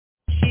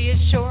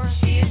is sure.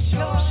 She is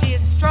sure. She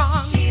is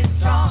strong. She is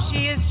strong.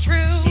 She is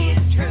true. She is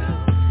true.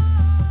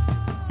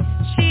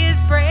 She is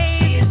brave.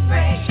 She is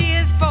brave. She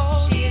is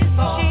bold. She is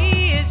bold.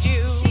 She is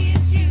you.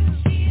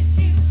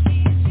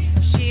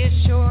 She is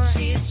sure.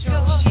 She is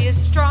sure. She is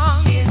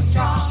strong. She is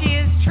strong. She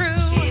is true.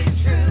 She is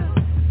true.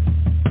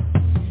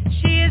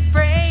 She is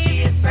brave.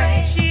 She is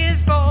brave. She is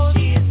bold.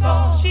 She is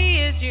bold. She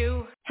is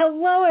you.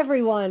 Hello,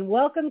 everyone.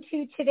 Welcome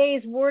to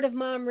today's Word of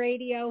Mom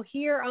Radio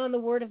here on the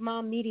Word of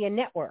Mom Media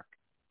Network.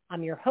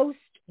 I'm your host,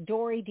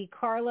 Dory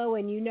DiCarlo,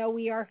 and you know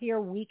we are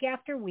here week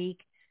after week,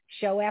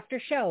 show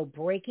after show,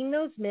 breaking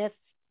those myths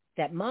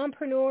that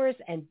mompreneurs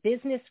and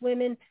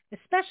businesswomen,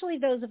 especially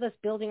those of us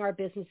building our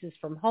businesses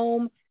from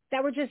home,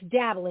 that we're just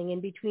dabbling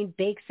in between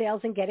bake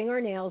sales and getting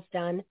our nails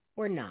done,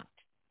 we're not.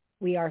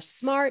 We are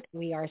smart,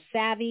 we are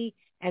savvy,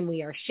 and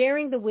we are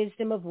sharing the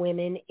wisdom of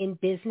women in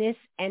business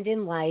and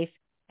in life.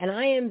 And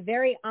I am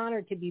very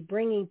honored to be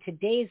bringing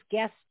today's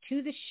guest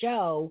to the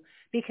show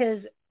because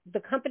the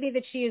company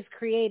that she has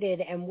created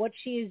and what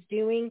she is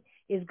doing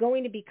is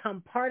going to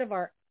become part of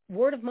our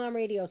Word of Mom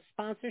Radio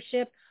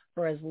sponsorship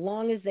for as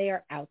long as they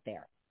are out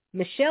there.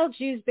 Michelle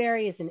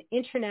Jewsbury is an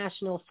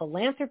international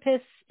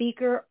philanthropist,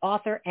 speaker,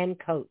 author, and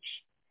coach.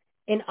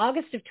 In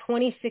August of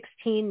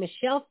 2016,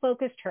 Michelle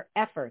focused her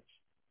efforts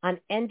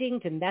on ending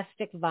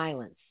domestic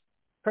violence.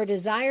 Her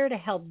desire to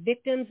help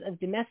victims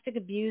of domestic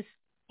abuse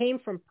came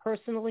from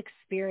personal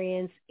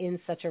experience in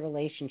such a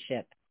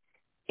relationship.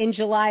 In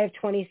July of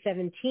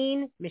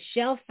 2017,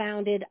 Michelle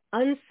founded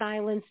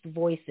Unsilenced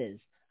Voices,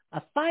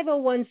 a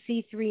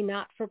 501c3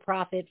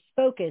 not-for-profit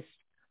focused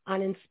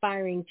on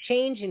inspiring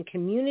change in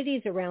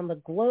communities around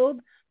the globe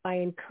by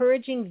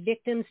encouraging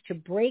victims to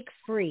break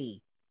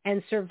free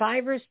and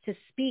survivors to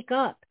speak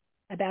up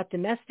about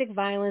domestic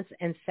violence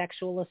and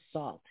sexual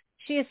assault.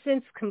 She has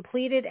since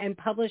completed and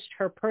published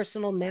her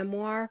personal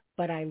memoir,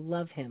 But I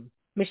Love Him.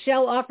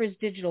 Michelle offers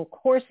digital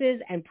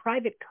courses and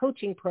private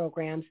coaching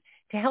programs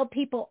to help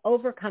people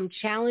overcome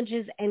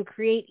challenges and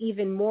create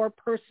even more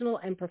personal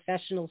and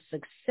professional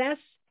success.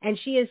 And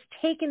she has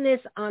taken this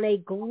on a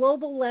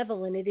global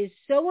level, and it is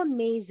so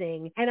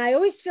amazing. And I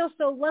always feel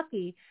so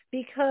lucky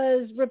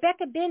because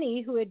Rebecca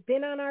Binney, who had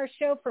been on our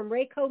show from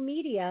Rayco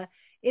Media,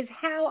 is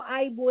how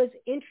I was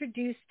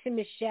introduced to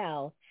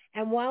Michelle.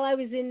 And while I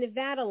was in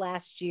Nevada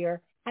last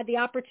year, had the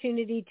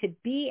opportunity to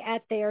be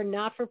at their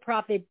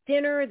not-for-profit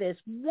dinner, this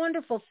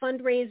wonderful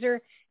fundraiser,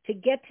 to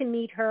get to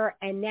meet her,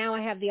 and now I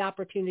have the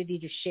opportunity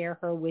to share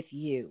her with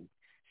you.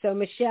 So,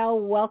 Michelle,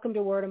 welcome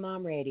to Word of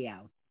Mom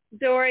Radio.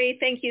 Dory,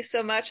 thank you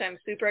so much. I'm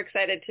super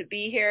excited to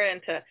be here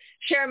and to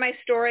share my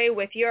story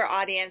with your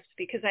audience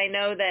because I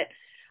know that,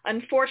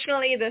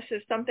 unfortunately, this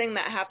is something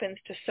that happens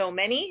to so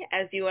many,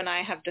 as you and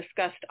I have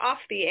discussed off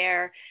the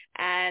air,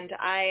 and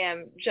I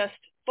am just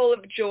full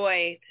of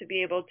joy to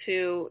be able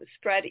to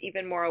spread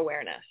even more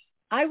awareness.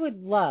 I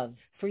would love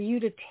for you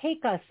to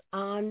take us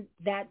on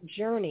that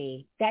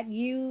journey that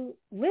you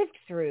lived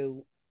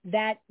through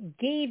that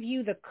gave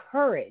you the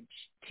courage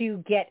to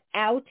get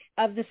out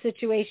of the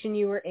situation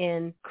you were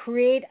in,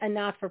 create a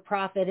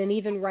not-for-profit, and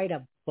even write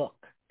a book,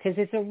 because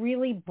it's a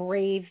really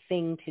brave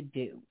thing to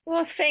do.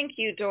 Well, thank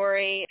you,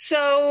 Dory.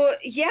 So,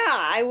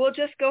 I will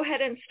just go ahead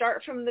and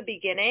start from the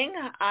beginning.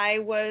 I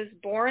was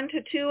born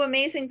to two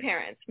amazing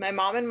parents. My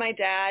mom and my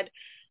dad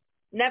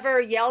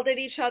never yelled at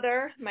each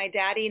other. My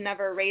daddy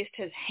never raised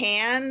his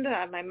hand.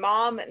 My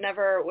mom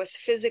never was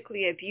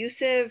physically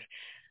abusive.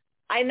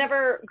 I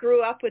never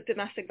grew up with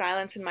domestic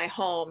violence in my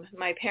home.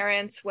 My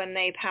parents, when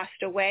they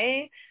passed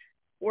away,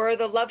 were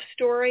the love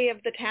story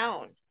of the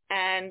town.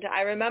 And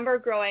I remember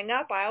growing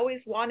up, I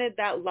always wanted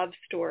that love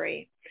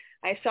story.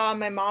 I saw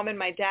my mom and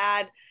my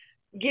dad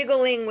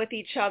giggling with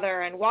each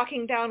other and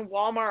walking down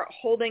Walmart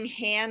holding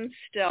hands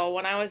still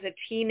when I was a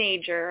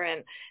teenager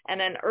and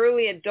an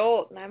early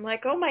adult. And I'm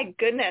like, oh my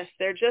goodness,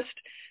 they're just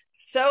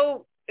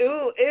so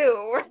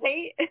ooh,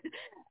 right?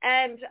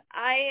 And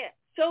I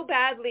so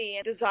badly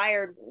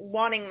desired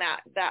wanting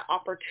that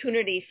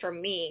opportunity for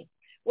me.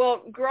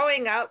 Well,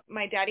 growing up,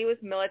 my daddy was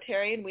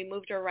military and we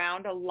moved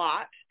around a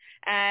lot.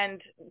 And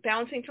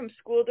bouncing from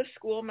school to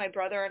school, my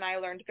brother and I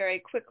learned very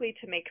quickly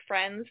to make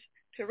friends,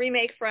 to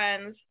remake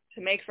friends,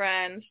 to make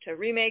friends, to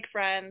remake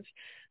friends.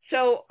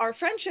 So our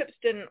friendships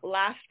didn't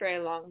last very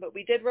long, but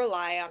we did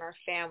rely on our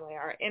family,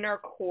 our inner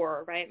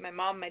core, right? My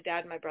mom, my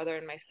dad, my brother,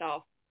 and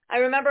myself. I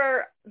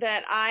remember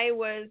that I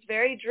was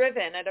very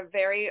driven at a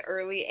very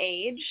early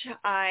age.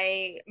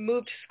 I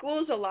moved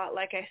schools a lot,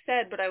 like I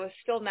said, but I was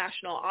still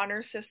National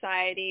Honor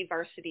Society,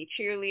 varsity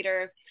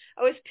cheerleader.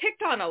 I was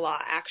picked on a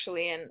lot,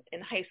 actually,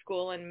 in high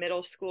school and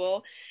middle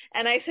school.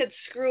 And I said,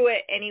 screw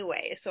it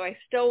anyway. So I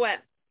still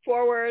went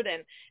forward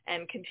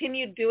and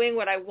continued doing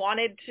what I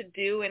wanted to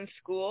do in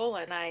school.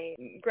 And I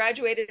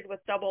graduated with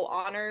double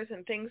honors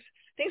and things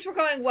were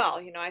going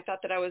well. You know, I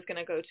thought that I was going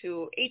to go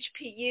to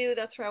HPU.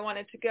 That's where I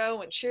wanted to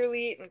go and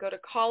cheerlead and go to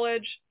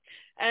college.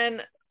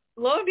 And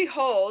lo and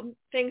behold,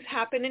 things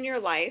happen in your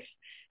life.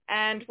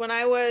 And when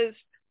I was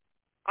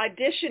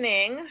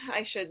auditioning,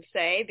 I should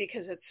say,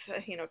 because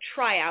it's,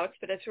 tryouts,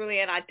 but it's really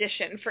an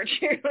audition for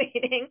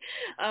cheerleading.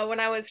 When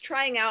I was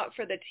trying out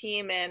for the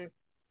team in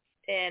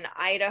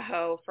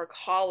Idaho for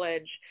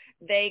college,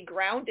 they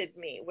grounded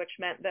me, which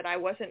meant that I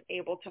wasn't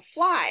able to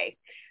fly.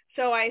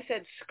 So I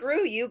said,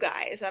 screw you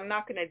guys, I'm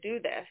not going to do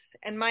this.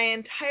 And my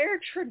entire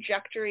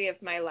trajectory of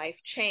my life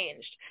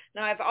changed.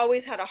 Now, I've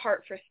always had a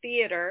heart for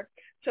theater,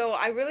 so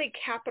I really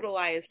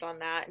capitalized on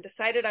that and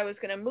decided I was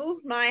going to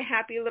move my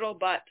happy little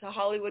butt to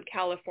Hollywood,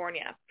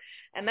 California.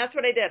 And that's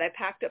what I did. I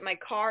packed up my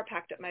car,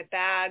 packed up my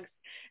bags,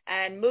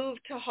 and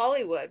moved to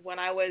Hollywood when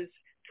I was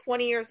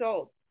 20 years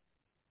old.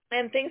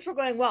 And things were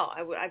going well.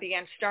 I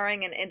began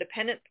starring in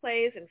independent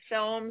plays and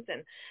films,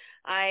 and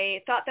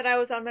I thought that I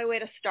was on my way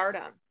to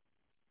stardom.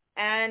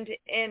 And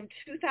in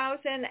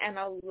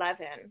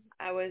 2011,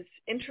 I was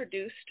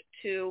introduced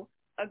to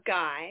a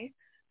guy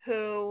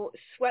who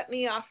swept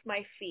me off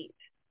my feet.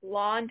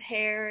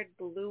 Blonde-haired,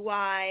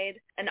 blue-eyed,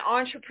 an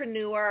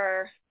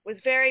entrepreneur, was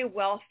very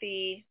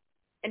wealthy,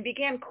 and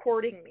began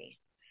courting me.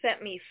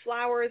 Sent me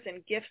flowers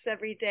and gifts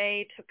every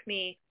day, took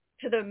me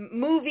to the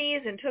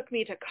movies and took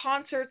me to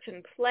concerts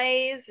and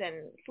plays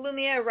and flew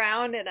me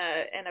around in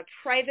a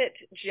private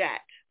jet,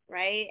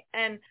 right?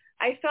 And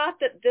I thought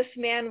that this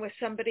man was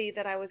somebody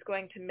that I was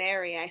going to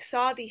marry. I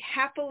saw the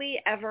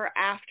happily ever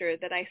after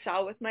that I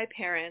saw with my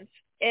parents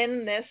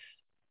in this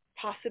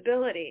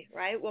possibility,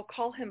 right? We'll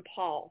call him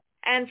Paul.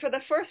 And for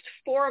the first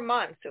 4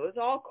 months, it was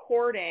all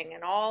courting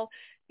and all,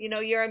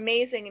 you're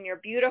amazing and you're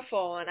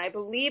beautiful and I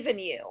believe in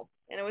you.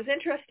 And it was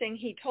interesting.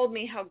 He told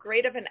me how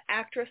great of an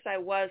actress I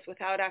was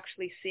without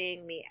actually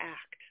seeing me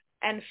act.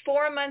 And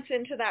 4 months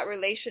into that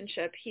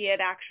relationship, he had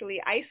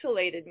actually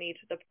isolated me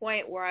to the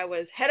point where I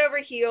was head over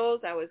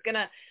heels. I was going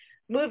to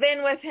move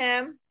in with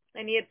him,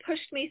 and he had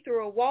pushed me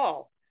through a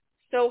wall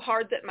so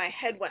hard that my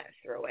head went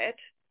through it.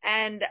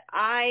 And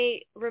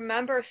I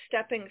remember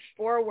stepping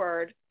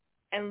forward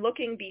and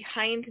looking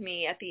behind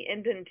me at the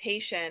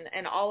indentation,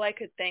 and all I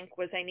could think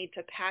was, I need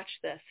to patch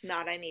this,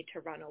 not I need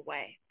to run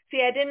away.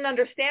 See, I didn't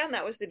understand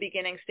that was the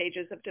beginning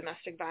stages of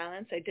domestic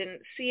violence. I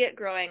didn't see it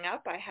growing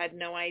up. I had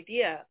no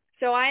idea.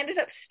 So I ended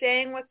up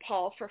staying with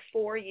Paul for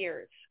 4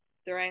 years.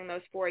 During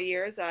those 4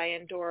 years, I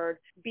endured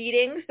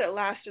beatings that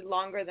lasted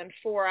longer than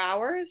 4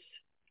 hours,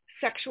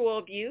 sexual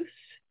abuse,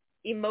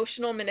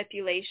 emotional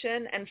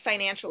manipulation, and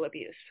financial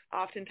abuse.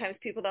 Oftentimes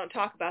people don't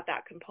talk about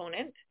that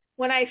component.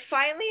 When I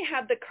finally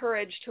had the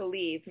courage to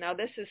leave, now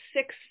this is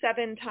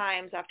 6-7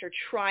 times after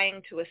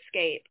trying to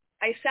escape,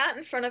 I sat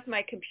in front of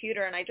my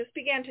computer and I just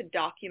began to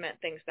document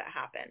things that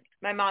happened.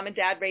 My mom and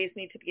dad raised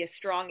me to be a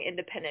strong,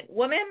 independent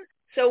woman.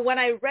 So when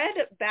I read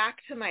back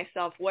to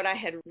myself what I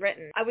had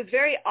written, I was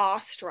very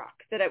awestruck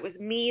that it was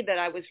me that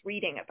I was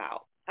reading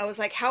about. I was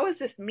like, how is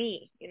this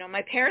me?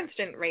 My parents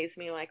didn't raise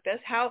me like this.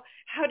 How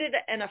did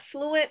an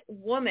affluent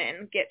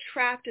woman get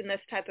trapped in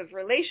this type of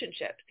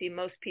relationship? See,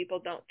 most people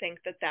don't think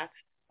that that's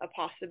a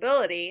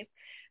possibility.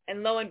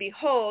 And lo and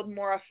behold,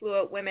 more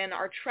affluent women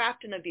are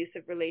trapped in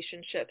abusive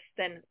relationships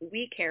than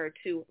we care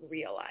to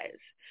realize.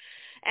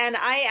 And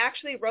I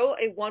actually wrote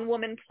a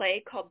one-woman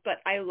play called But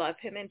I Love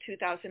Him in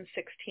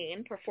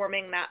 2016,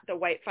 performing that at the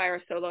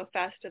Whitefire Solo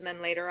Fest and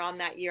then later on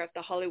that year at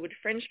the Hollywood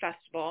Fringe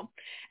Festival.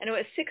 And it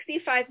was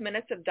 65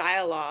 minutes of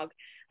dialogue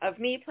of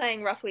me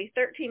playing roughly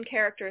 13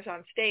 characters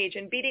on stage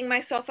and beating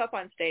myself up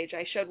on stage.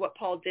 I showed what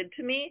Paul did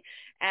to me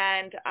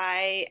and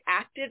I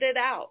acted it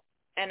out.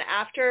 And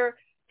after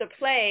the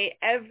play,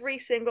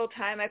 every single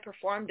time I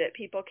performed it,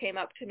 people came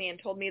up to me and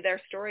told me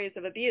their stories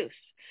of abuse.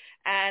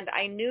 And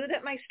I knew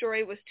that my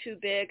story was too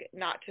big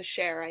not to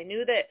share. I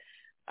knew that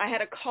I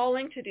had a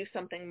calling to do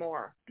something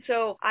more.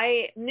 So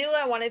I knew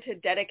I wanted to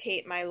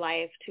dedicate my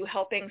life to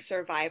helping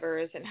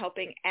survivors and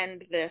helping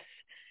end this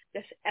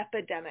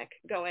epidemic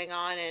going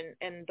on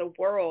in the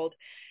world.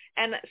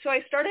 And so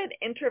I started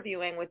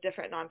interviewing with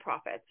different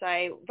nonprofits.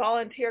 I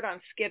volunteered on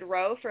Skid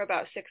Row for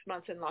about 6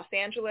 months in Los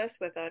Angeles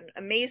with an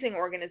amazing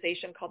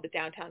organization called the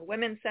Downtown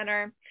Women's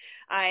Center.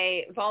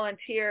 I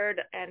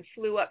volunteered and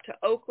flew up to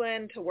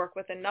Oakland to work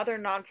with another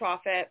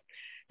nonprofit.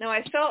 Now,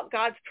 I felt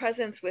God's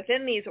presence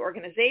within these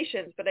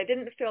organizations, but I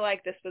didn't feel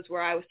like this was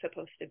where I was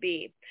supposed to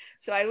be.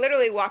 So I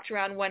literally walked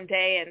around one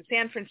day in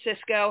San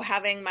Francisco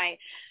having my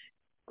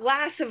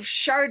glass of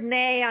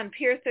Chardonnay on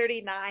Pier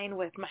 39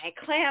 with my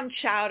clam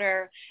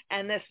chowder,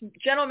 and this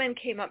gentleman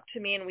came up to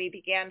me and we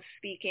began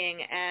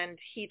speaking, and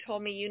he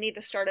told me, you need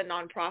to start a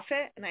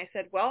nonprofit. And I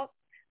said, well,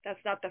 that's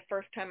not the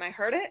first time I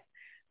heard it,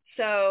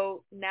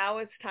 so now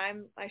it's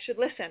time I should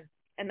listen.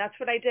 And that's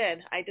what I did.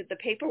 I did the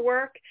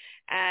paperwork,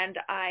 and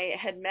I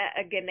had met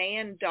a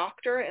Ghanaian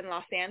doctor in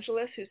Los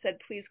Angeles who said,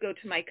 please go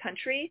to my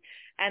country.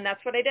 And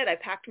that's what I did. I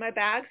packed my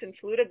bags and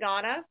flew to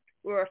Ghana.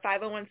 We were a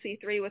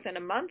 501c3 within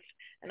a month,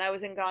 and I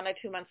was in Ghana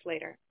 2 months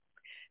later.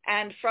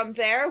 And from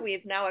there,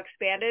 we've now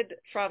expanded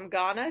from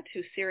Ghana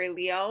to Sierra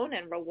Leone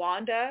and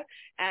Rwanda,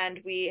 and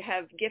we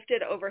have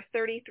gifted over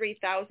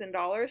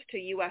 $33,000 to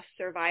U.S.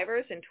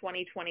 survivors in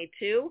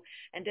 2022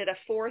 and did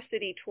a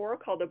 4-city tour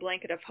called The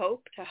Blanket of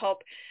Hope to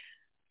help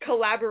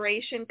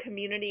collaboration,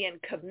 community,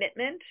 and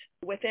commitment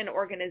within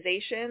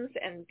organizations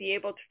and be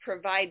able to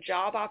provide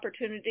job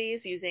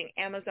opportunities using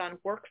Amazon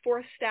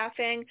workforce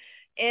staffing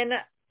in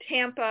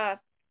Tampa,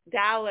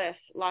 Dallas,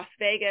 Las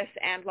Vegas,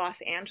 and Los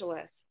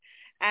Angeles.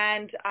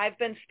 And I've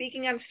been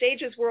speaking on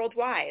stages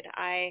worldwide.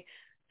 I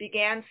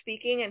began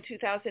speaking in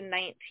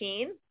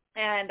 2019,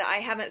 and I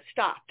haven't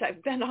stopped.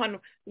 I've been on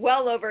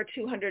well over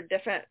 200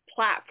 different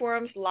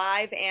platforms,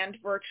 live and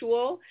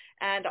virtual.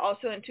 And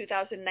also in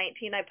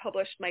 2019, I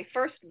published my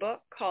first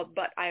book called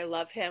But I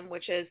Love Him,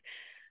 which is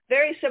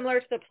very similar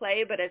to the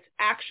play, but it's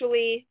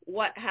actually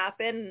what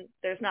happened.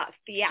 There's not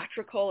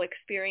theatrical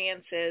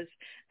experiences,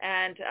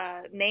 and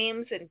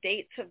names and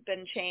dates have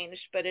been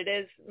changed, but it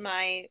is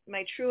my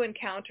true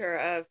encounter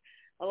of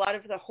a lot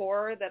of the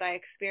horror that I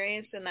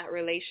experienced in that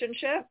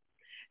relationship.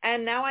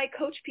 And now I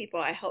coach people.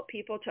 I help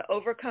people to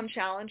overcome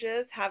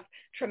challenges, have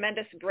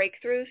tremendous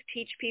breakthroughs,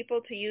 teach people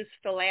to use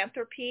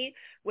philanthropy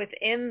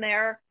within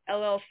their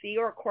LLC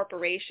or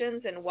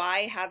corporations, and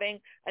why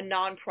having a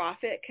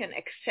nonprofit can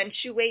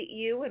accentuate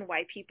you and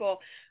why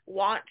people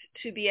want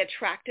to be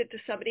attracted to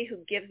somebody who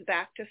gives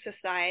back to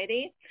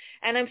society.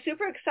 And I'm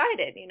super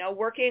excited,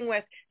 working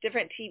with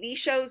different TV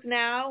shows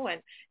now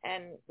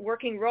and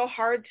working real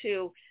hard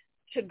to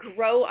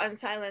grow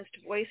Unsilenced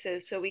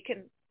Voices so we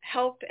can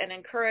help and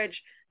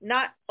encourage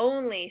not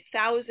only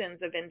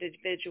thousands of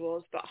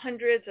individuals, but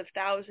hundreds of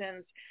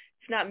thousands,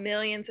 if not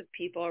millions of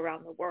people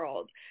around the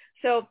world.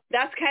 So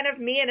that's kind of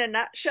me in a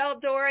nutshell,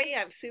 Dory.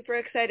 I'm super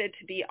excited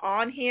to be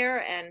on here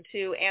and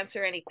to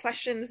answer any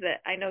questions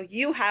that I know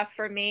you have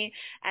for me.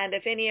 And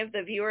if any of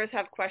the viewers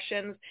have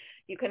questions,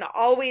 you can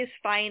always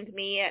find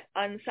me at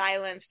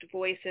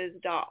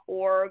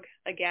unsilencedvoices.org.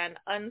 Again,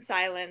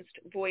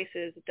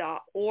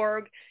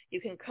 unsilencedvoices.org.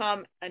 You can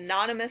come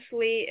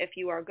anonymously if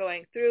you are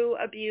going through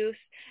abuse,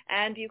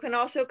 and you can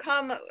also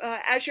come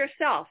as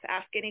yourself,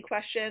 ask any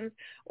questions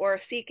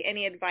or seek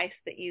any advice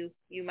that you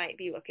might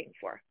be looking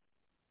for.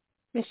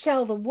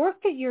 Michelle, the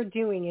work that you're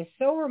doing is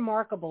so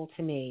remarkable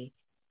to me.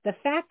 The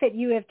fact that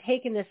you have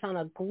taken this on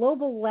a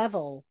global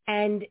level,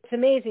 and it's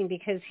amazing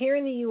because here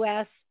in the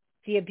U.S.,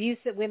 the abuse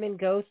that women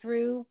go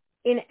through,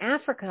 in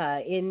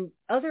Africa, in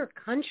other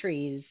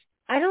countries,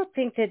 I don't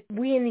think that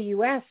we in the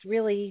U.S.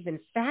 really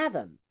even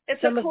fathom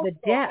some of the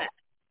depth.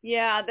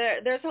 Yeah,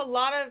 there's a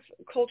lot of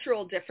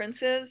cultural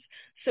differences.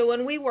 So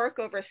when we work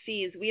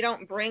overseas, we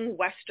don't bring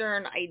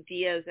Western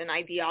ideas and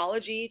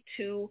ideology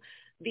to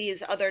these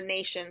other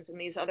nations and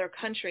these other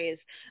countries.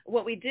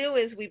 What we do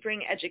is we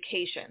bring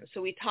education.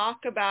 So we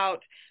talk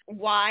about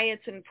why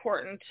it's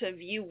important to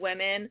view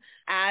women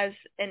as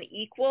an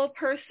equal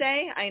per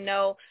se. I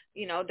know,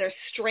 there's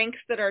strengths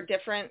that are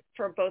different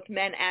for both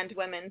men and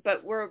women,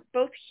 but we're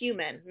both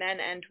human, men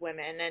and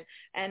women,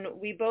 and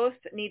we both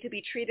need to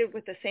be treated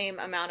with the same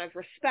amount of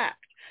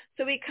respect.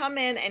 So we come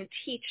in and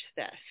teach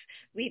this.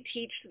 We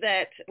teach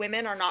that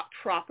women are not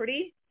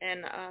property,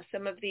 and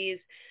some of these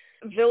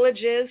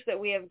villages that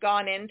we have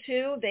gone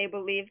into, they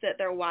believe that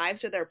their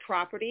wives are their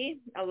property.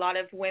 A lot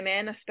of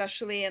women,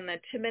 especially in the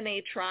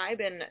Timene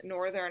tribe in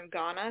northern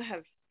Ghana,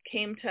 have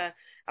came to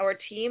our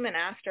team and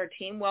asked our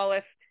team, well,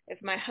 if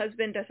my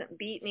husband doesn't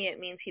beat me, it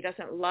means he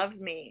doesn't love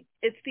me.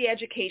 It's the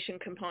education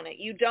component.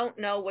 You don't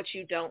know what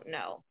you don't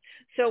know.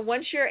 So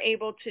once you're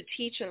able to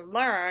teach and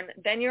learn,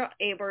 then you're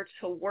able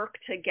to work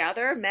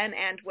together, men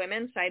and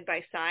women, side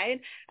by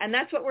side. And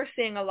that's what we're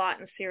seeing a lot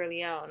in Sierra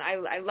Leone.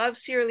 I love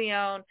Sierra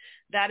Leone.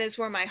 That is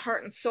where my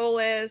heart and soul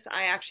is.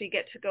 I actually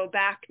get to go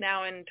back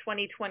now in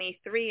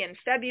 2023 in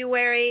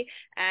February,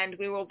 and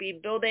we will be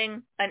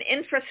building an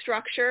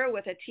infrastructure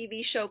with a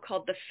TV show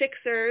called The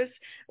Fixers,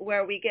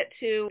 where we get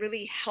to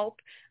really help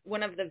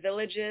one of the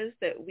villages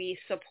that we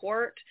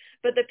support.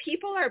 But the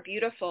people are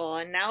beautiful,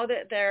 and now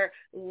that they're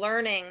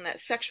learning that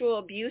sexual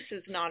abuse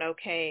is not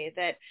okay,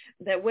 that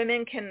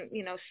women can,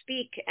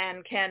 speak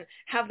and can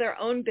have their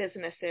own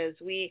businesses.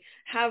 We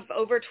have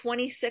over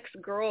 26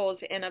 girls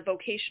in a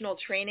vocational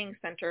training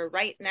center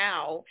right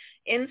now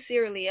in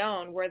Sierra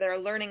Leone where they're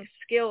learning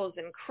skills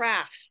and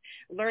crafts,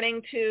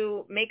 learning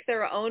to make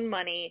their own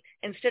money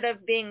instead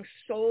of being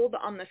sold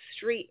on the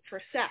street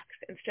for sex,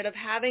 instead of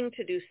having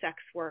to do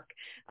sex work.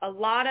 A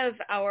lot of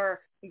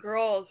our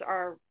girls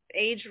are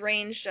age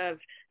ranged of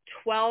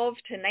 12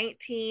 to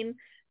 19.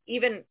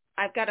 Even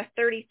I've got a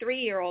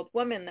 33-year-old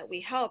woman that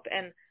we help,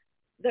 and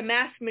the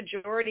mass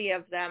majority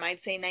of them, I'd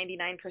say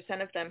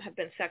 99% of them, have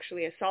been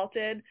sexually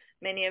assaulted,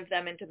 many of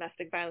them in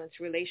domestic violence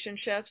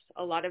relationships.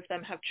 A lot of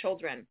them have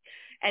children.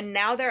 And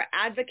now they're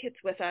advocates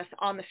with us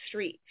on the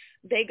streets.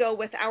 They go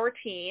with our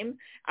team,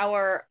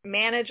 our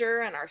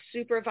manager and our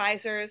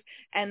supervisors,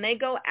 and they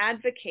go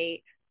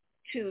advocate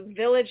to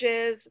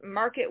villages,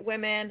 market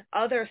women,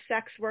 other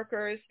sex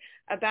workers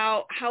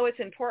about how it's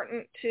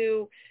important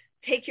to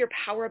take your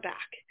power back.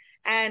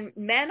 And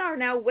men are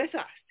now with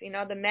us.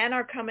 The men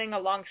are coming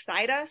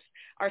alongside us.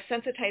 Our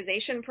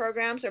sensitization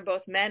programs are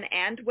both men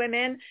and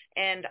women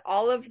in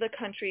all of the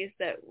countries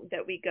that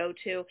we go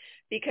to,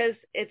 because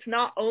it's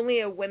not only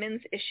a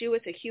women's issue,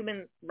 it's a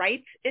human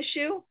rights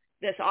issue.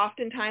 This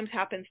oftentimes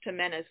happens to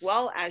men as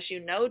well, as you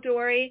know,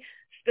 Dory,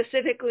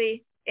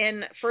 specifically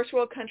in first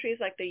world countries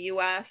like the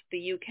U.S.,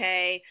 the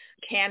UK,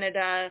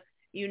 Canada,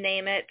 you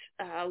name it.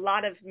 A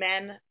lot of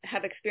men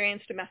have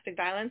experienced domestic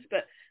violence,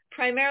 but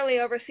primarily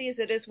overseas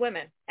it is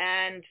women.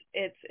 And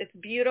it's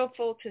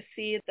beautiful to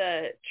see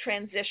the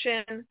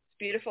transition. It's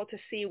beautiful to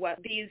see what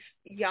these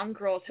young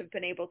girls have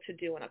been able to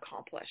do and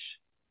accomplish.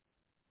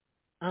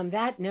 On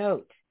that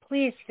note,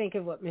 please think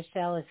of what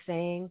Michelle is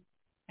saying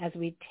as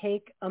we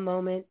take a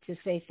moment to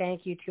say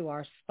thank you to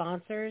our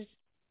sponsors,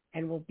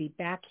 and we'll be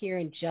back here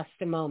in just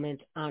a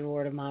moment on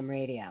Word of Mom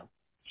Radio.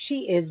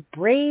 She is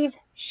brave,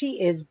 she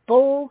is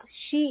bold,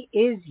 she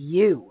is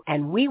you,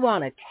 and we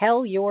want to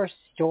tell your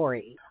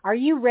story. Are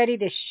you ready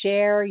to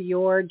share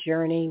your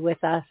journey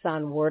with us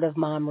on Word of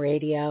Mom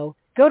Radio?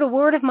 Go to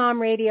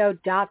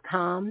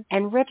wordofmomradio.com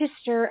and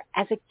register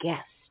as a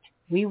guest.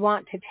 We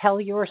want to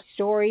tell your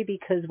story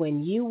because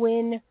when you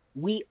win,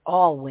 we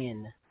all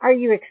win. Are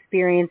you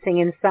experiencing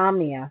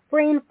insomnia,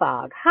 brain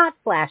fog, hot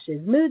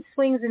flashes, mood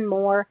swings, and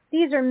more?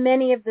 These are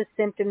many of the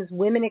symptoms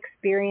women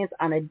experience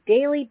on a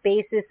daily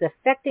basis,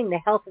 affecting the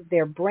health of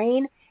their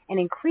brain and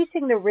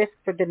increasing the risk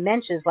for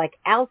dementias like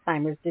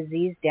Alzheimer's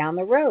disease down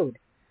the road.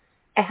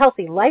 A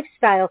healthy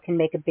lifestyle can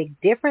make a big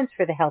difference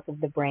for the health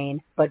of the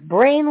brain, but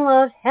Brain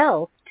Love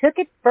Health took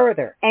it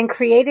further and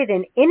created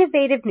an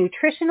innovative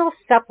nutritional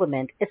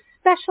supplement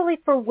especially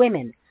for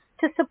women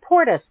to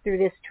support us through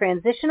this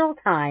transitional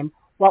time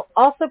while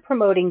also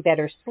promoting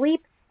better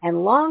sleep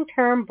and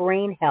long-term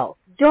brain health.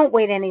 Don't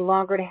wait any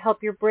longer to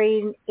help your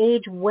brain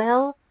age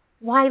well.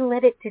 Why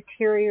let it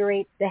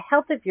deteriorate? The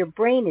health of your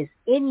brain is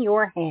in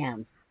your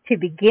hands. To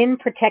begin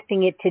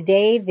protecting it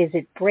today,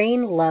 visit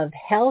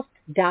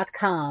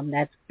BrainLoveHealth.com.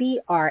 That's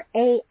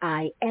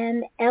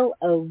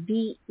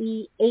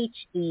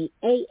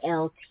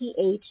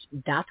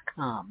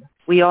BrainLoveHealth.com.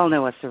 We all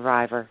know a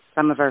survivor.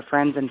 Some of our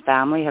friends and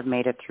family have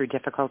made it through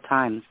difficult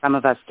times. Some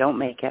of us don't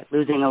make it.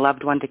 Losing a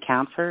loved one to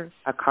cancer,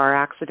 a car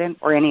accident,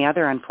 or any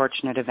other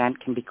unfortunate event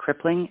can be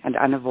crippling and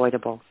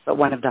unavoidable. But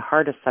one of the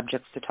hardest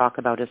subjects to talk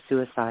about is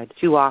suicide.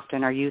 Too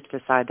often our youth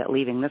decide that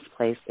leaving this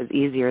place is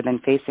easier than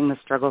facing the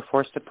struggle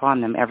forced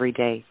upon them every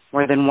day.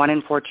 More than 1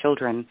 in 4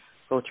 children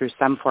go through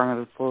some form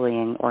of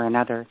bullying or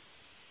another.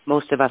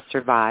 Most of us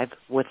survive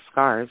with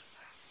scars,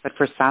 but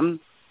for some,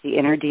 the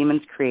inner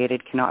demons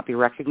created cannot be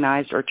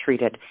recognized or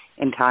treated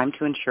in time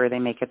to ensure they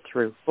make it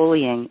through.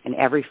 Bullying in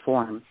every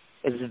form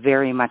is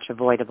very much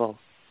avoidable.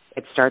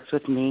 It starts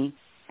with me,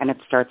 and it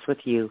starts with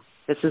you.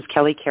 This is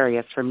Kelly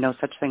Carius from No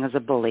Such Thing as a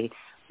Bully,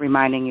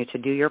 reminding you to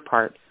do your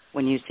part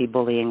when you see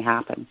bullying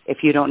happen.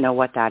 If you don't know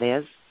what that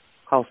is,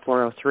 call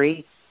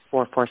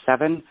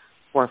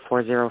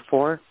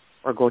 403-447-4404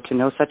 or go to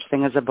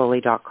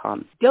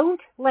nosuchthingasabully.com. Don't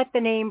let the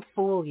name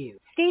fool you.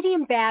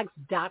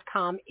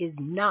 StadiumBags.com is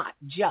not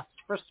just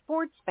for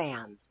sports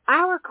fans.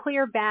 Our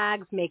clear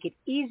bags make it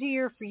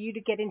easier for you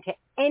to get into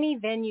any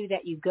venue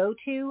that you go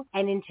to,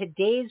 and in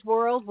today's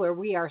world where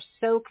we are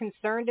so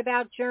concerned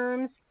about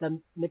germs, the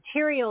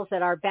materials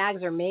that our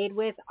bags are made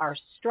with are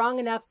strong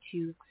enough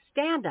to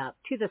stand up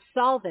to the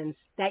solvents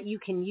that you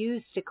can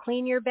use to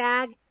clean your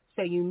bag,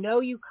 so you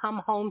know you come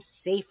home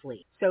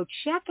safely. So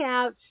check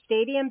out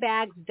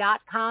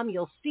StadiumBags.com.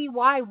 You'll see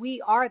why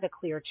we are the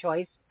clear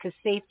choice, because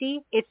safety,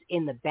 it's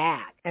in the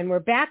bag. And we're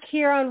back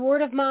here on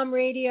Word of Mom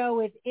Radio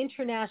with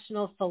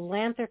international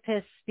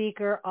philanthropist,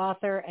 speaker,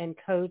 author, and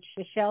coach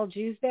Michelle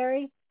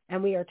Jewsbury.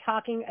 And we are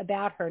talking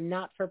about her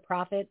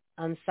not-for-profit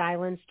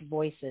Unsilenced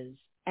Voices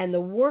and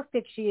the work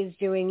that she is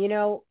doing. You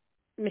know,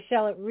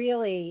 Michelle, it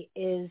really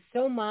is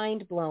so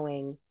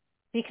mind-blowing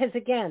because,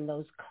 again,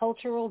 those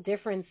cultural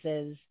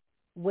differences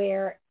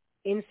where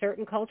in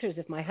certain cultures,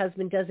 if my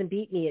husband doesn't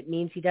beat me, it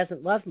means he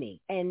doesn't love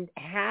me. And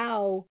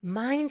how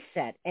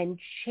mindset and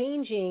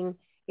changing,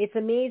 it's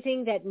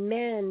amazing that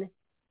men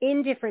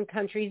in different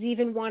countries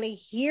even want to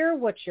hear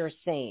what you're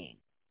saying,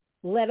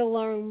 let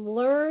alone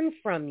learn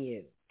from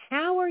you.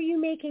 How are you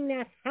making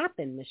that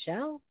happen,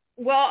 Michelle?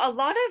 Well, a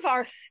lot of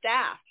our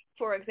staff,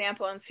 for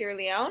example, in Sierra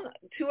Leone,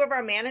 2 of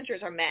our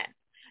managers are men,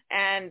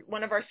 and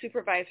one of our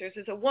supervisors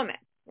is a woman,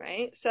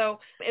 right? So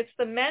it's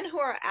the men who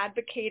are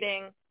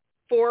advocating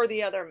for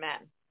the other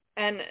men.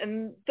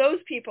 And those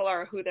people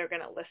are who they're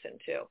going to listen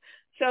to.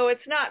 So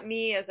it's not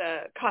me as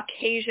a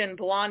Caucasian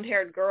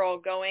blonde-haired girl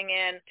going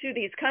in to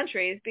these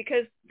countries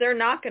because they're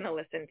not going to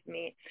listen to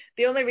me.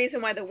 The only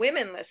reason why the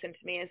women listen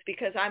to me is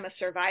because I'm a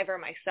survivor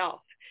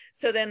myself.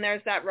 So then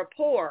there's that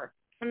rapport.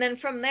 And then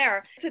from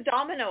there, it's a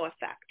domino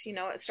effect. You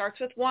know, it starts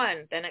with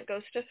 1, then it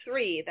goes to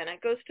 3, then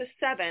it goes to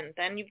 7,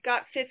 then you've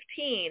got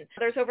 15.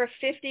 There's over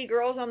 50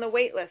 girls on the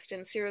wait list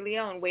in Sierra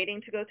Leone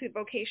waiting to go through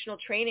vocational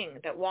training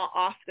that want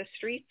off the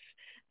streets,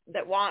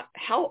 that want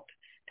help.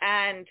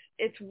 And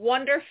it's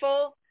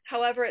wonderful.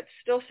 However, it's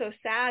still so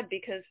sad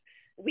because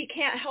we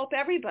can't help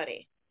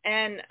everybody.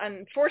 And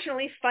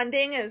unfortunately,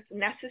 funding is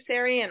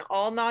necessary in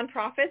all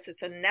nonprofits.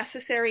 It's a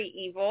necessary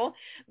evil,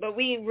 but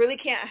we really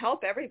can't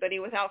help everybody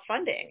without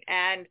funding.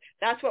 And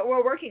that's what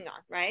we're working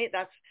on, right?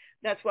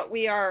 That's what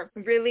we are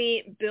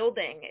really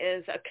building,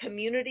 is a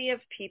community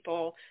of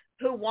people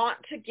who want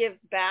to give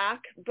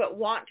back, but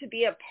want to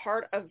be a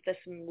part of this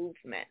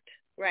movement,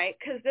 right?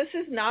 Because this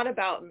is not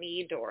about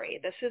me, Dory.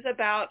 This is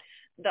about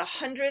the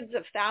hundreds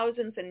of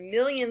thousands and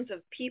millions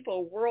of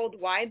people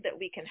worldwide that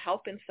we can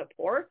help and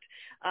support.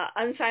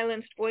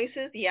 Unsilenced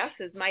Voices, yes,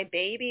 is my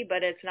baby,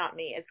 but it's not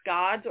me. It's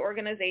God's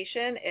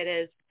organization. It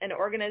is an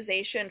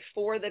organization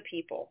for the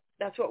people.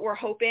 That's what we're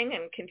hoping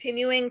and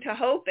continuing to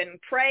hope and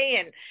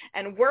pray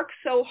and work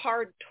so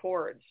hard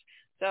towards.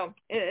 So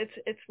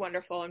it's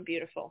wonderful and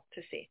beautiful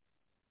to see.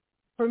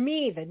 For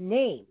me, the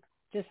name,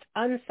 just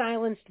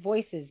Unsilenced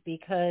Voices,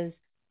 because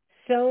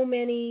so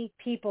many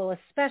people,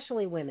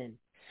 especially women,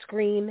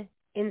 scream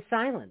in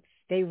silence.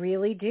 They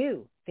really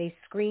do. They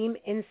scream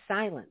in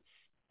silence.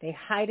 They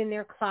hide in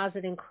their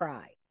closet and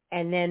cry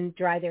and then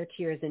dry their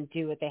tears and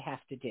do what they have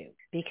to do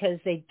because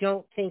they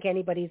don't think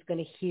anybody's going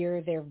to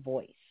hear their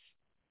voice.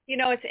 You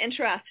know, it's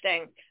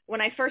interesting.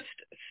 When I first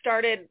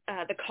started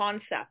the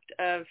concept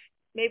of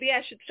maybe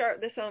I should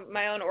start this on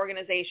my own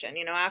organization,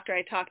 you know, after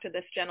I talked to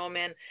this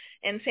gentleman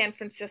in San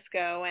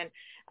Francisco, and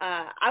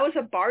I was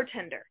a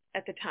bartender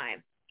at the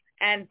time,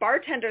 and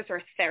bartenders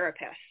are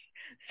therapists.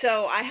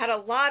 So I had a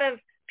lot of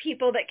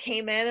people that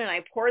came in and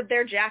I poured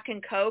their Jack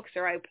and Cokes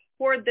or I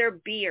poured their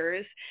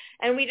beers,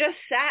 and we just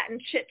sat and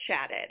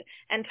chit-chatted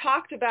and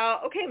talked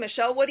about, okay,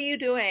 Michelle, what are you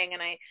doing?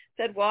 And I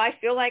said, well, I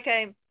feel like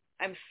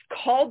I'm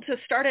called to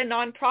start a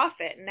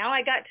nonprofit. And now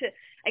I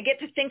get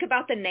to think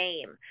about the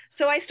name.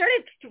 So I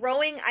started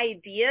throwing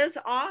ideas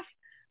off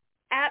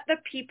at the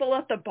people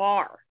at the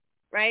bar,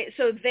 right?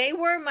 So they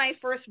were my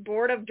first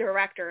board of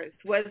directors,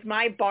 was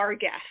my bar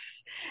guests.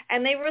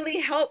 And they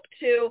really helped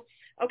to,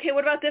 okay,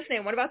 what about this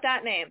name? What about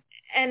that name?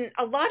 And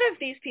a lot of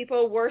these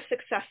people were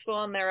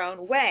successful in their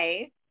own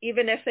way,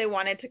 even if they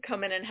wanted to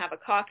come in and have a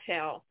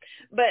cocktail.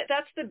 But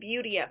that's the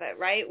beauty of it,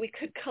 right? We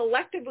could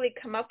collectively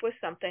come up with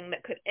something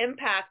that could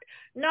impact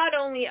not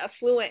only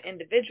affluent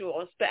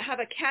individuals, but have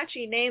a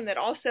catchy name that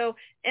also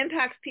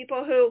impacts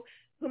people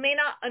who may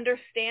not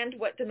understand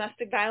what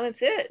domestic violence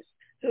is,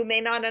 who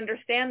may not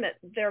understand that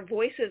their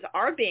voices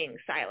are being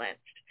silenced.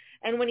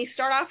 And when you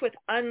start off with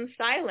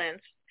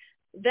Unsilenced,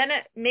 then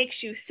it makes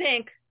you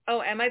think,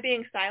 oh, am I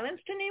being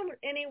silenced in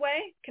any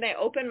way? Can I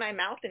open my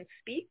mouth and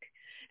speak?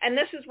 And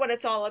this is what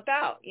it's all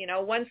about. You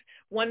know, once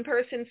one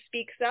person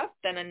speaks up,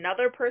 then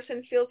another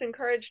person feels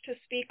encouraged to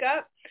speak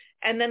up.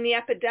 And then the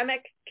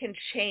epidemic can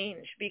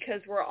change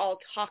because we're all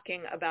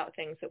talking about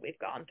things that we've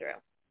gone through.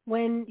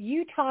 When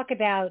you talk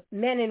about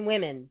men and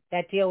women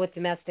that deal with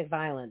domestic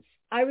violence,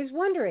 I was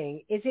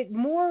wondering, is it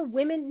more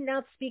women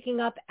not speaking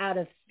up out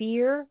of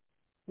fear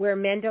where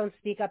men don't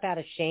speak up out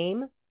of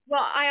shame?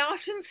 Well, I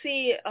often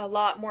see a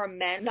lot more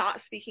men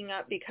not speaking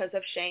up because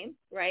of shame,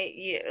 right?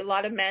 A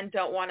lot of men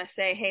don't want to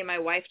say, hey, my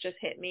wife just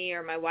hit me,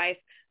 or my wife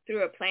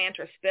threw a plant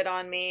or spit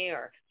on me,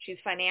 or she's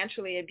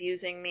financially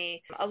abusing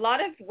me. A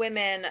lot of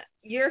women,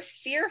 you're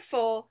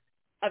fearful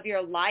of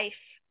your life,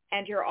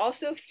 and you're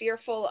also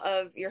fearful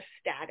of your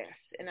status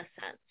in a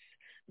sense.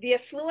 The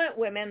affluent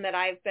women that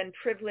I've been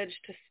privileged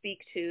to speak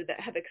to that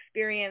have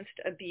experienced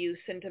abuse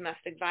and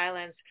domestic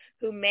violence,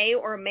 who may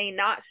or may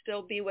not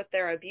still be with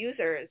their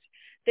abusers,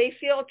 they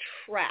feel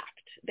trapped.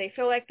 They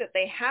feel like that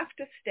they have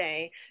to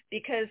stay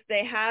because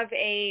they have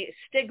a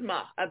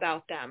stigma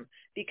about them,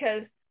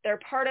 because they're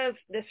part of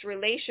this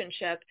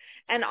relationship.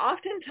 And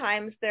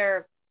oftentimes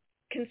they're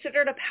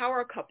considered a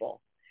power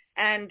couple.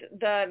 And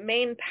the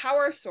main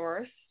power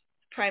source,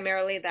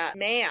 primarily that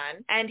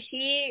man, and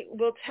he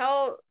will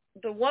tell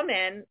the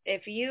woman,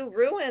 if you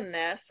ruin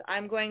this,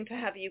 I'm going to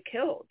have you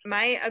killed.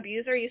 My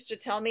abuser used to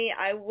tell me,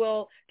 I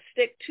will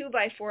stick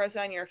 2x4s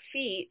on your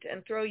feet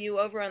and throw you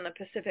over in the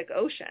Pacific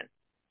Ocean.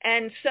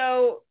 And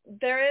so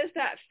there is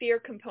that fear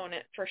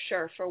component for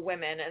sure for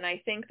women. And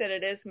I think that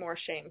it is more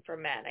shame for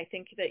men. I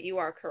think that you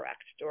are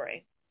correct,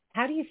 Dory.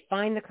 How do you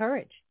find the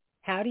courage?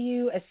 How do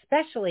you,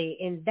 especially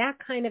in that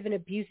kind of an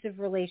abusive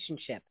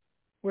relationship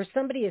where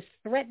somebody is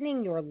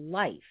threatening your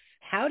life,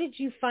 how did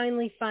you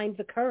finally find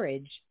the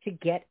courage to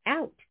get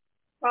out?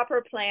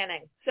 Proper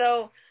planning.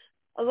 So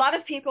a lot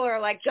of people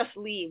are like, just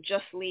leave,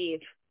 just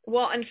leave.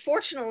 Well,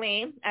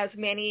 unfortunately, as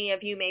many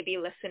of you may be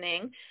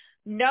listening,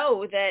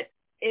 know that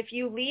if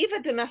you leave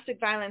a domestic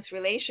violence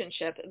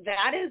relationship,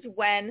 that is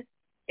when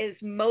is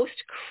most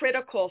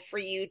critical for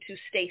you to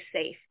stay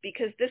safe,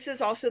 because this is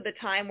also the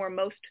time where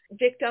most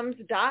victims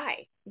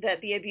die,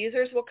 that the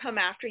abusers will come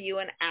after you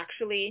and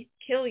actually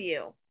kill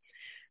you.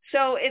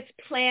 So it's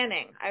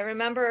planning. I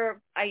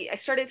remember I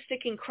started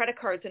sticking credit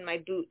cards in my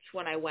boots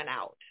when I went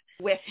out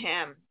with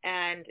him.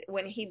 And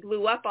when he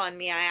blew up on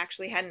me, I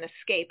actually had an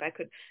escape. I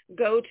could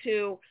go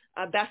to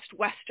a Best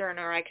Western,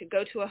 or I could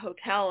go to a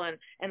hotel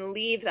and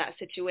leave that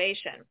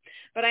situation.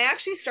 But I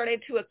actually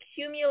started to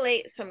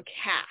accumulate some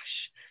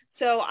cash.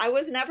 So I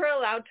was never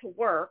allowed to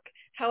work.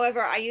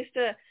 However, I used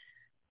to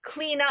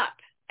clean up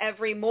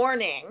every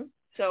morning,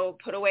 so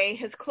put away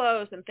his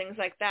clothes and things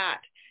like that.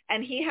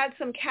 And he had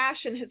some cash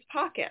in his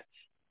pockets,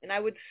 and I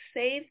would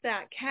save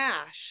that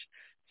cash.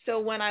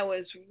 So when I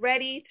was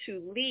ready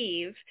to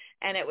leave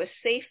and it was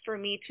safe for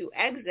me to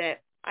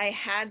exit, I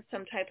had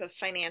some type of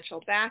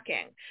financial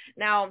backing.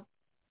 Now,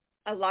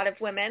 a lot of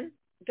women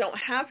don't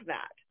have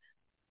that.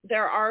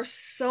 There are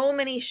so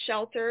many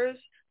shelters,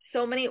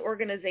 so many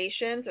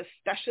organizations,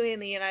 especially in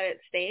the United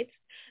States,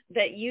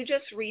 that you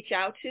just reach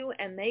out to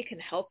and they can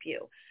help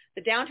you.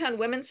 The Downtown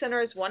Women's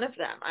Center is one of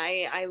them.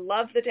 I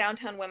love the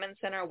Downtown Women's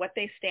Center, what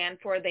they stand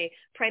for. They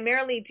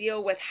primarily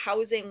deal with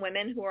housing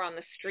women who are on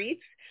the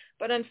streets,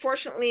 but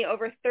unfortunately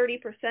over 30%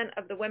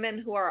 of the women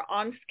who are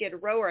on Skid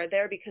Row are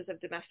there because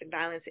of domestic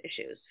violence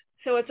issues.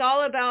 So it's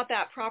all about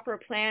that proper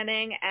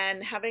planning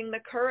and having the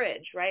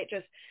courage, right?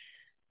 Just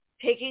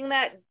taking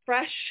that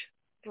fresh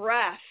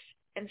breath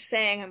and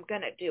saying, I'm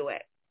going to do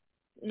it.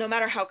 No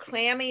matter how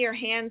clammy your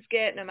hands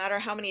get, no matter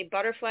how many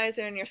butterflies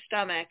are in your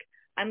stomach,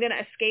 I'm going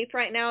to escape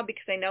right now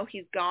because I know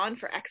he's gone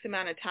for X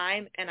amount of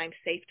time and I'm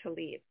safe to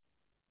leave.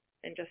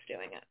 And just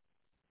doing it.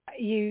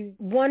 You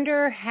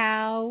wonder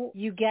how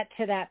you get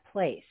to that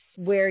place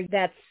where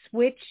that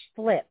switch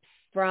flips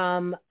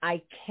from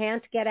I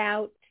can't get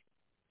out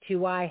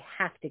to I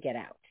have to get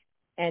out.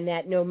 And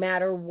that no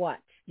matter what,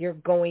 you're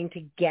going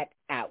to get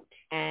out.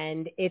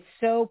 And it's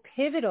so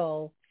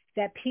pivotal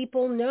that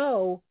people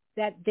know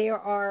that there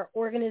are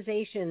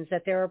organizations,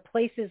 that there are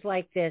places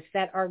like this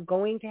that are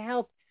going to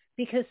help.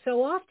 Because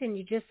so often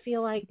you just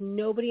feel like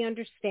nobody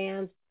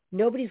understands,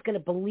 nobody's going to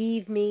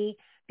believe me.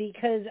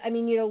 Because, I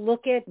mean,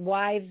 look at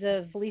wives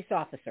of police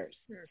officers.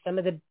 Some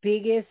of the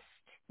biggest,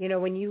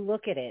 when you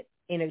look at it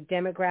in a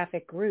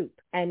demographic group,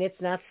 and it's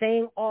not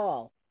saying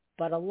all,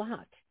 but a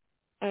lot.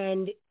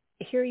 And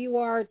here you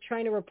are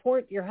trying to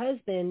report your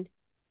husband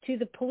to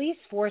the police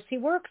force he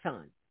works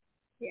on.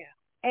 Yeah.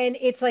 And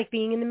it's like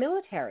being in the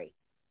military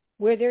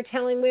where they're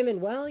telling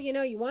women, well,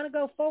 you want to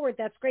go forward,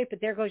 that's great,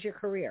 but there goes your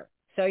career.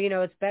 So,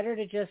 it's better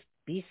to just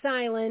be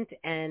silent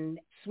and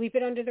sweep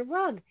it under the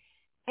rug.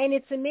 And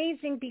it's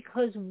amazing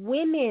because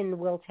women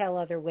will tell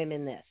other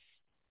women this.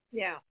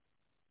 Yeah.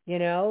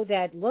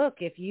 That, look,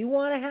 if you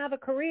want to have a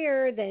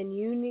career, then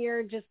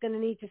you're just going to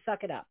need to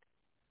suck it up.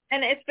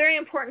 And it's very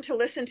important to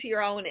listen to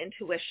your own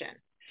intuition.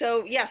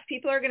 So, yes,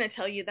 people are going to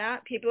tell you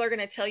that. People are going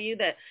to tell you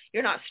that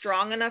you're not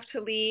strong enough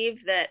to leave,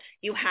 that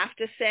you have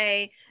to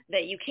say,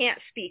 that you can't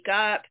speak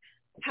up.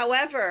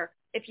 However,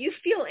 if you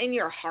feel in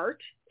your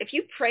heart, if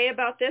you pray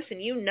about this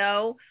and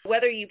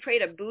whether you pray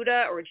to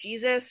Buddha or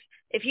Jesus,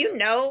 if you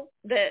know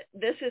that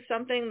this is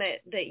something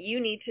that you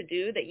need to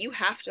do, that you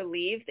have to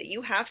leave, that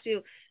you have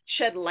to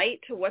shed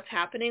light to what's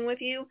happening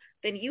with you,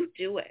 then you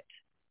do it.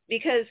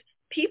 Because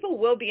people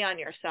will be on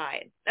your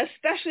side,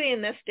 especially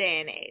in this day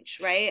and age,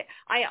 right?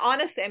 I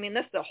honestly,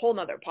 this is a whole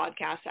nother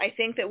podcast. I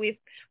think that we've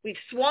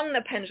swung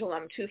the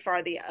pendulum too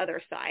far the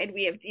other side.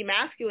 We have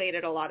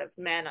demasculated a lot of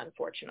men,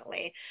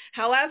 unfortunately.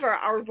 However,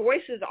 our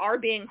voices are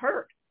being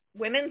heard.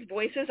 Women's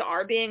voices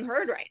are being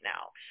heard right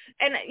now.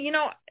 And,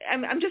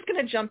 I'm just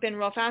going to jump in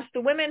real fast.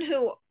 The women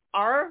who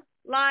are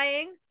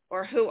lying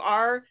or who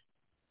are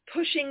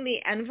pushing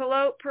the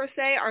envelope, per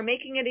se, are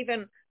making it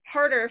even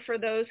harder for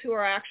those who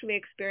are actually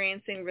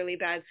experiencing really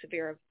bad,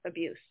 severe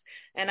abuse.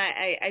 And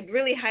I'd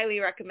really highly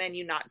recommend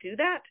you not do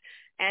that.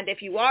 And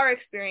if you are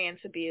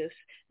experiencing abuse,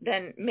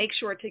 then make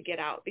sure to get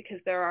out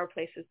because there are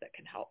places that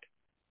can help.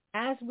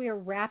 As we're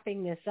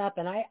wrapping this up,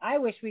 and I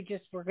wish we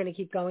just were going to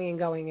keep going and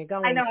going and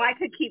going. I know, I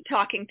could keep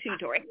talking too,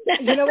 Dory.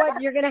 You know what?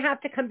 You're going to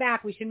have to come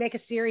back. We should make a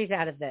series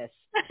out of this.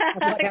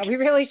 Yeah, we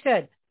really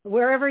should.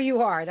 Wherever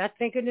you are. That's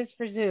thank goodness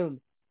for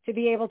Zoom to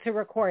be able to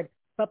record.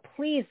 But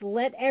please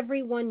let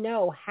everyone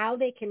know how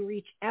they can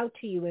reach out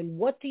to you and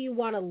what do you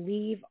want to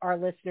leave our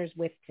listeners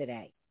with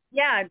today?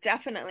 Yeah,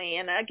 definitely.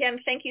 And again,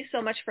 thank you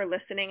so much for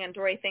listening. And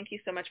Dory, thank you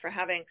so much for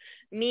having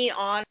me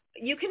on.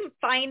 You can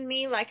find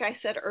me, like I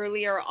said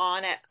earlier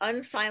on, at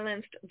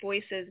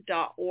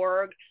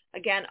unsilencedvoices.org.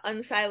 Again,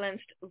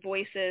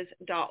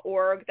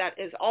 unsilencedvoices.org. That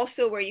is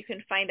also where you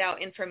can find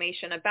out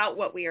information about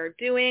what we are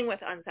doing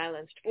with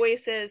Unsilenced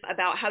Voices,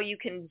 about how you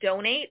can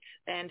donate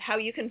and how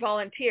you can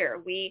volunteer.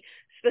 We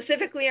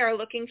specifically are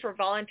looking for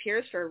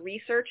volunteers for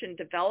research and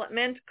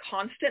development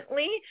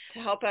constantly to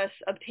help us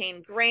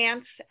obtain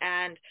grants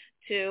and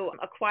to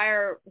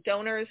acquire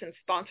donors and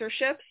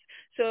sponsorships.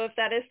 So if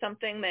that is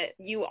something that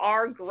you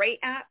are great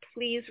at,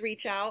 please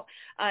reach out.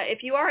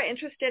 If you are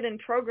interested in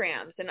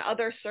programs and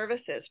other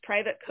services,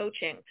 private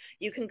coaching,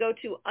 you can go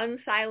to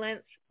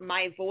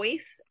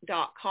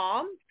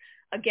unsilencemyvoice.com.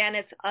 Again,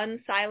 it's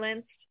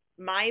unsilencemyvoice.com.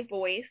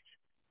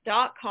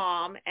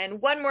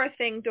 And one more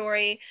thing,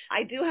 Dory,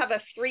 I do have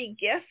a free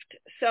gift.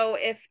 So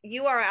if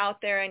you are out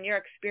there and you're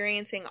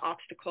experiencing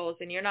obstacles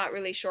and you're not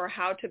really sure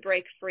how to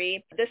break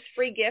free, this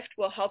free gift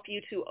will help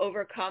you to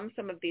overcome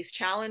some of these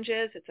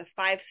challenges. It's a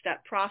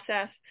 5-step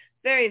process,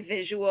 very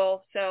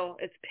visual, so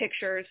it's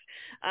pictures.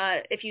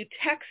 If you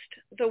text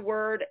the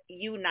word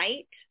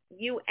UNITE,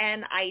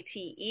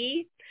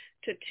 UNITE,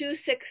 to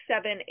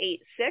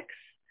 26786,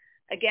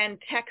 again,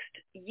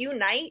 text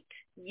UNITE,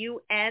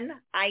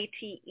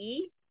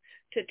 UNITE,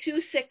 to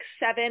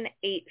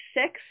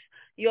 26786.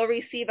 you'll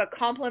receive a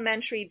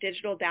complimentary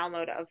digital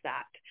download of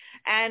that.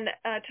 And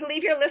to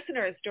leave your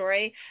listeners,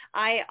 Dory,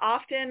 I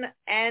often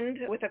end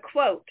with a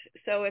quote.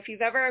 So if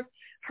you've ever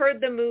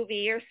heard the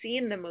movie or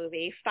seen the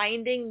movie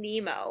Finding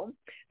Nemo,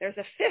 there's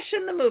a fish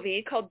in the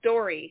movie called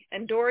Dory,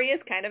 and Dory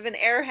is kind of an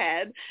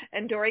airhead,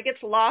 and Dory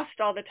gets lost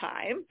all the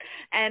time.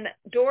 And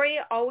Dory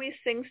always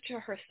sings to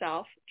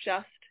herself,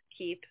 just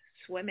keep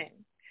swimming.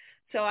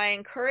 So I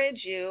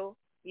encourage you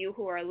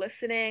who are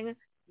listening,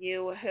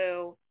 you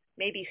who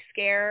may be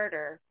scared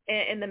or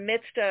in the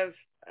midst of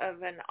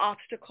an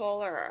obstacle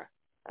or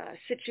a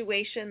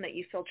situation that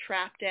you feel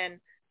trapped in,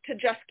 to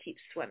just keep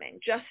swimming,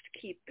 just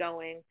keep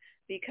going,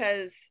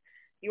 because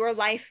your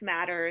life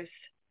matters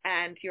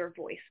and your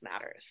voice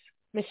matters.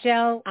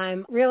 Michelle,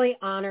 I'm really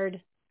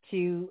honored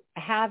to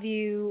have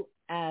you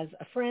as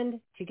a friend,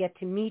 to get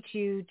to meet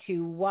you,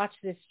 to watch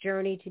this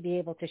journey, to be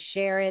able to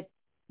share it.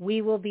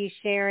 We will be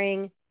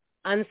sharing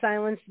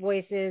Unsilenced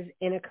voices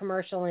in a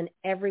commercial in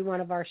every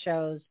one of our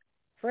shows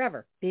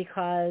forever,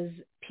 because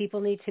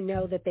people need to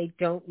know that they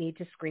don't need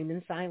to scream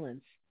in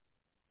silence.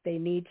 They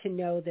need to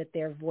know that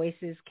their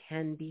voices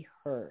can be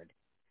heard.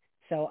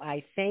 So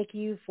I thank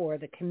you for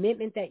the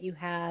commitment that you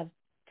have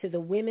to the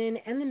women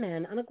and the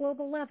men on a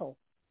global level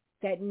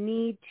that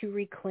need to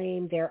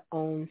reclaim their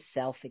own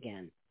self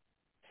again.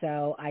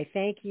 So I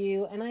thank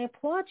you and I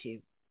applaud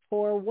you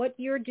for what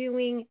you're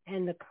doing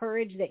and the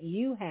courage that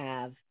you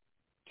have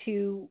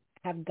to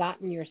have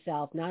gotten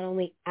yourself not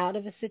only out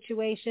of a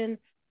situation,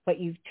 but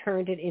you've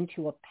turned it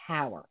into a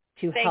power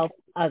to help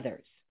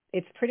others.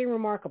 It's pretty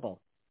remarkable.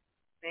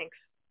 Thanks.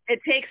 It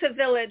takes a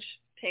village.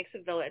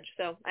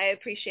 So I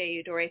appreciate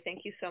you, Dory.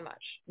 Thank you so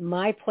much.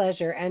 My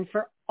pleasure. And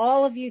for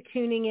all of you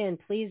tuning in,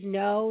 please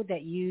know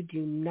that you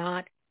do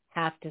not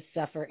have to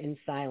suffer in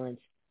silence.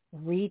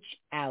 Reach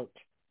out.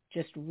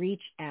 Just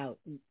reach out.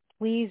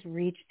 Please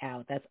reach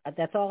out.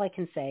 That's all I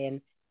can say.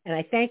 And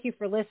I thank you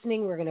for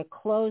listening. We're going to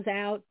close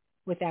out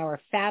with our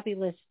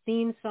fabulous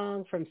theme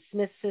song from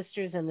Smith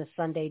Sisters and the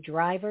Sunday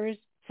Drivers.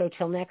 So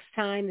till next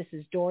time, this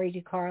is Dory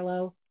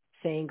DiCarlo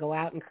saying go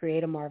out and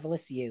create a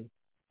marvelous you.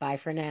 Bye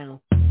for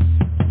now.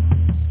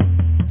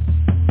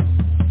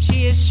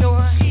 She is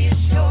sure. She is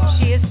strong.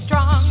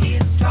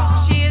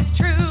 She is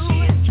true.